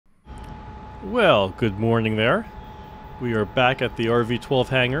Well, good morning there. We are back at the RV-12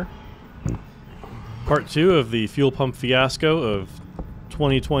 hangar. Part 2 of the fuel pump fiasco of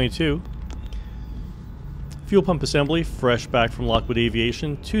 2022. Fuel pump assembly, fresh back from Lockwood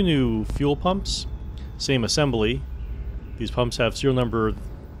Aviation. 2 new fuel pumps, same assembly. These pumps have serial number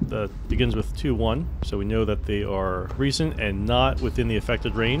that begins with 21, so we know that they are recent and not within the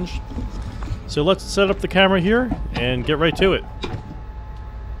affected range. So let's set up the camera here and get right to it.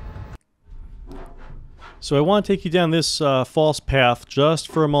 So I want to take you down this false path just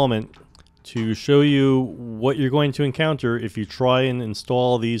for a moment to show you what you're going to encounter if you try and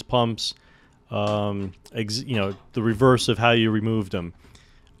install these pumps, the reverse of how you removed them.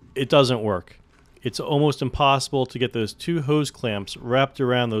 It doesn't work. It's almost impossible to get those 2 hose clamps wrapped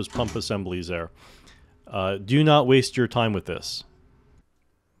around those pump assemblies there. Do not waste your time with this.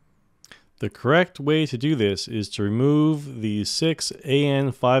 The correct way to do this is to remove the 6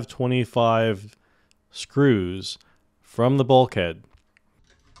 AN525 screws from the bulkhead.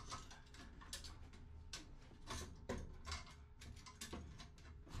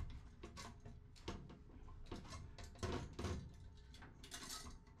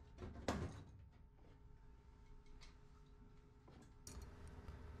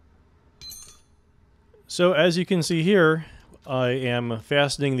 So as you can see here, I am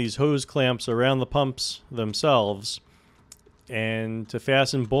fastening these hose clamps around the pumps themselves. And to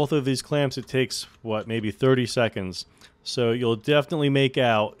fasten both of these clamps, it takes, maybe 30 seconds. So you'll definitely make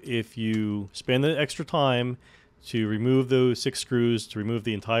out if you spend the extra time to remove those 6 screws, to remove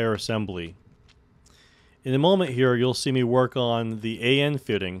the entire assembly. In a moment here, you'll see me work on the AN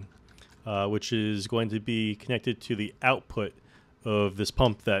fitting, which is going to be connected to the output of this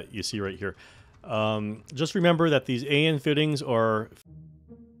pump that you see right here. Just remember that these AN fittings are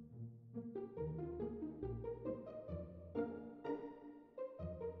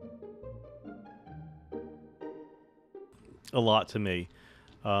a lot to me,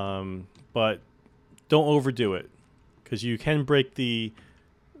 but don't overdo it, because you can break the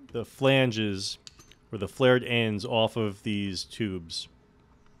flanges or the flared ends off of these tubes.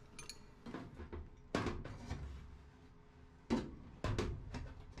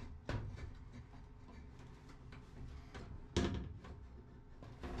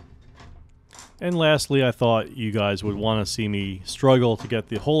 And lastly, I thought you guys would want to see me struggle to get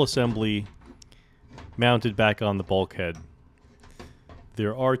the whole assembly mounted back on the bulkhead.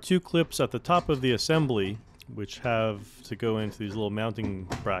 There are 2 clips at the top of the assembly which have to go into these little mounting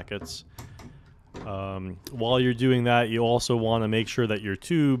brackets. While you're doing that, you also want to make sure that your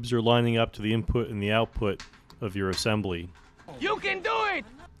tubes are lining up to the input and the output of your assembly. You can do it!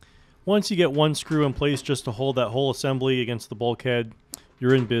 Once you get 1 screw in place just to hold that whole assembly against the bulkhead,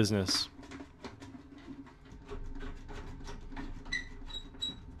 you're in business.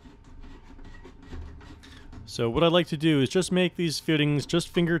 So what I'd like to do is just make these fittings just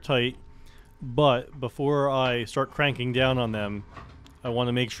finger tight, but before I start cranking down on them, I want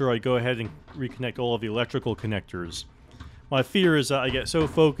to make sure I go ahead and reconnect all of the electrical connectors. My fear is that I get so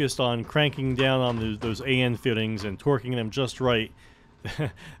focused on cranking down on those AN fittings and torquing them just right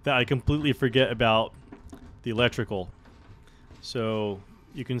that I completely forget about the electrical. So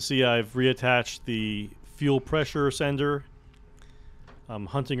you can see I've reattached the fuel pressure sender. I'm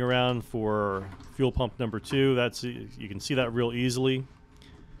hunting around for fuel pump number 2. You can see that real easily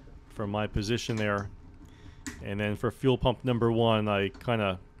from my position there. And then for fuel pump number 1, I kind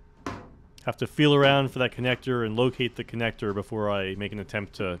of have to feel around for that connector and locate the connector before I make an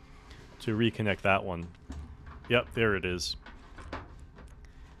attempt to reconnect that one. Yep, there it is.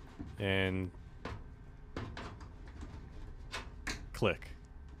 And click.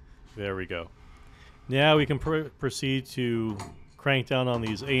 There we go. Now we can proceed to crank down on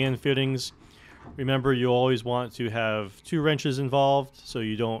these AN fittings. Remember, you always want to have 2 wrenches involved so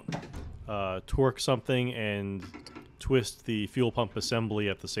you don't torque something and twist the fuel pump assembly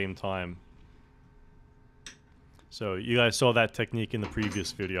at the same time. So you guys saw that technique in the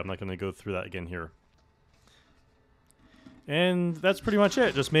previous video. I'm not going to go through that again here. And that's pretty much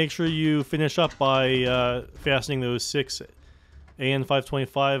it. Just make sure you finish up by fastening those 6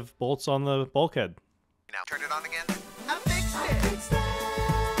 AN525 bolts on the bulkhead. Now turn it on again.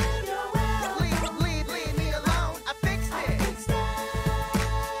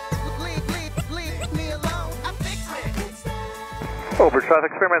 Overbridge traffic,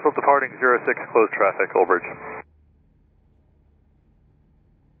 experimental departing 06, closed traffic, Overbridge.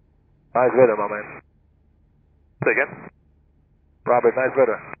 Nice weather, my man. Say again? Robert, nice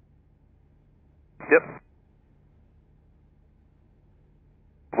weather. Yep.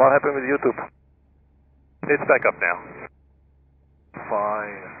 What happened with YouTube? It's back up now.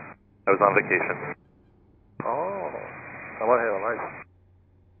 Fine. I was on vacation. Oh, Come on here, nice.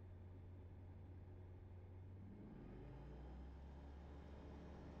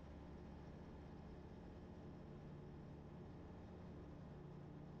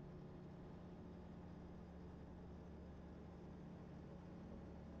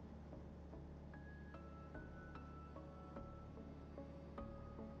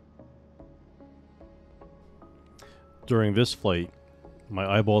 During this flight, my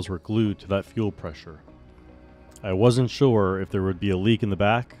eyeballs were glued to that fuel pressure. I wasn't sure if there would be a leak in the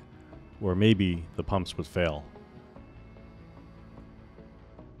back, or maybe the pumps would fail.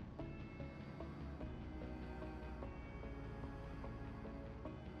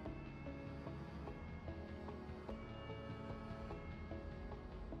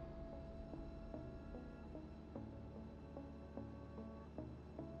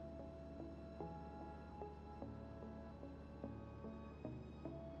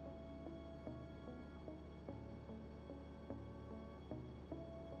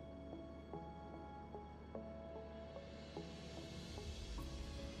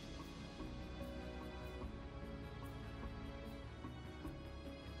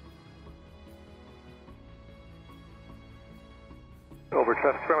 Over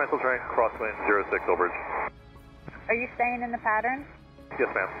traffic experimental train, crosswind 06 overage. Are you staying in the pattern? Yes,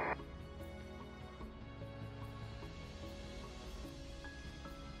 ma'am.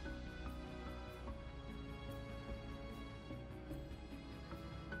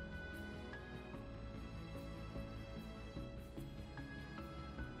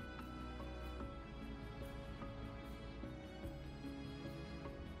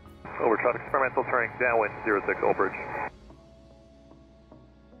 Over traffic experimental train, downwind 06 overage.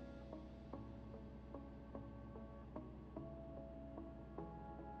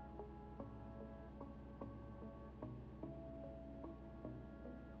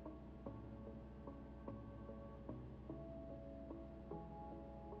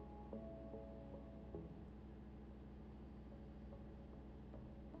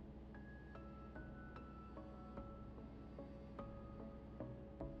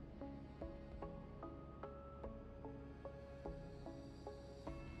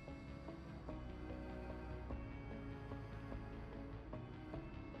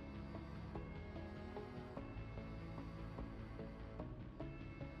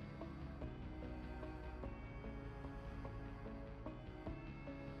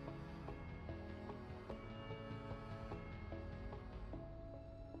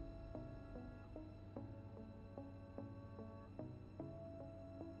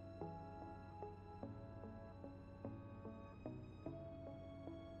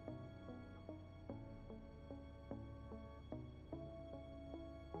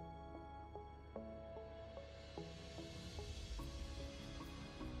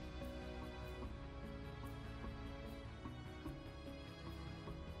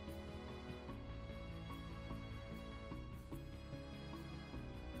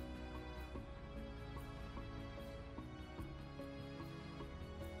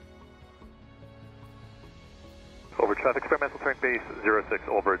 Over traffic experimental train base 06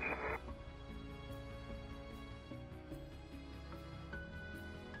 overage.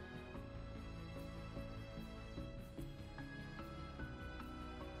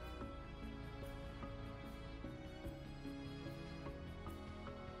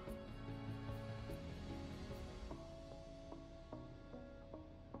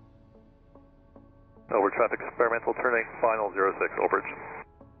 Over traffic experimental turning final 06 overage.